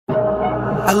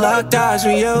I locked eyes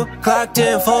with you, clocked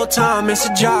in full time, it's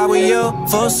a job with you.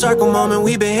 Full circle moment,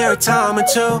 we've been here a time or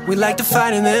two. We like to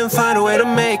fight and then find a way to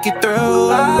make it through.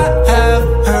 I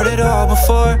have heard it all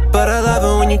before, but I love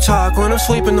it when you talk, when I'm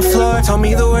sweeping the floor. Tell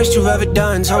me the worst you've ever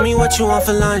done, tell me what you want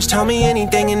for lunch, tell me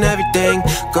anything and everything.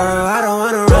 Girl, I don't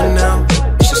wanna run now,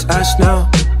 it's just us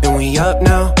now, and we up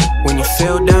now. When you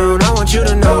feel down, I want you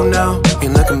to know now.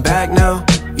 Ain't looking back now,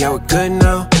 yeah, we're good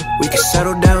now. We can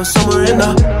settle down somewhere in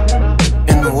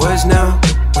the woods now.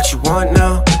 What you want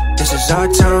now? This is our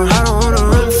town. I don't wanna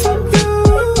run from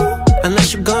you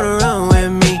unless you're gonna run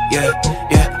with me. Yeah,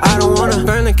 yeah. I don't wanna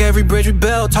burn like every bridge we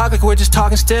build. Talk like we're just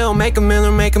talking still. Make a meal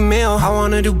or make a meal. I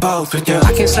wanna do both with you.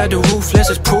 I can slide the roof, this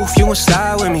is proof. You can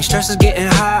slide with me. Stress is getting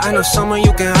high. I know someone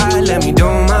you can hide. Let me do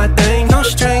my thing. No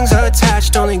strings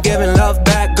attached. Only giving love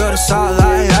back. Girl, that's all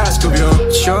I ask of you.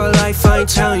 It's your life. I ain't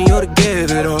telling you to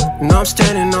give it up. No, I'm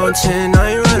standing on 10.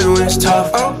 I ain't running when it's tough.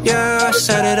 Oh yeah, I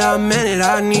said it. I meant it.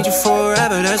 I need you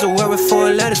forever. There's a word with 4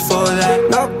 letters for that.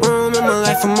 No room in my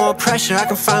life for more pressure. I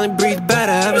can finally breathe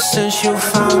better ever since you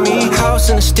found me. House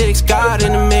in the sticks, God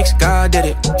in the mix, God did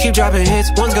it. Keep dropping hits,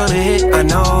 one's gonna hit, I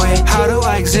know it. How do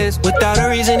I exist without a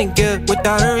reason to give,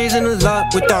 without a reason to love,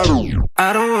 without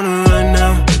I don't wanna run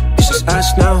now, it's just us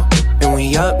now, and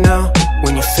we up now.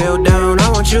 When you feel down, I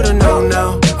want you to know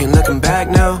now. Ain't looking back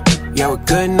now, yeah, we're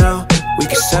good now. We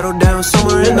can settle down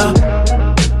somewhere in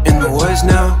the woods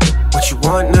now. What you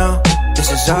want now?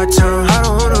 This is our town. I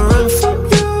don't wanna run from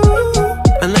you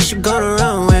unless you're gonna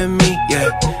run with me. Yeah,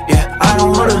 yeah, I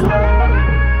don't wanna.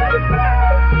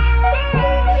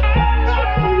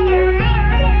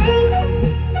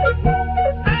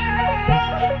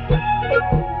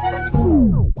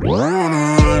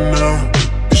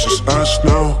 Us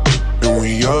now, and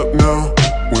we up now.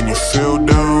 When you feel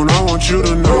down, I want you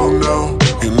to know now.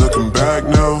 Ain't looking back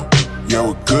now, yeah,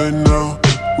 we're good now.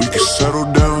 We can settle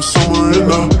down somewhere in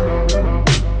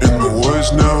the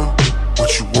woods now. What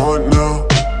you want now?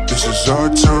 This is our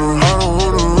town. I don't want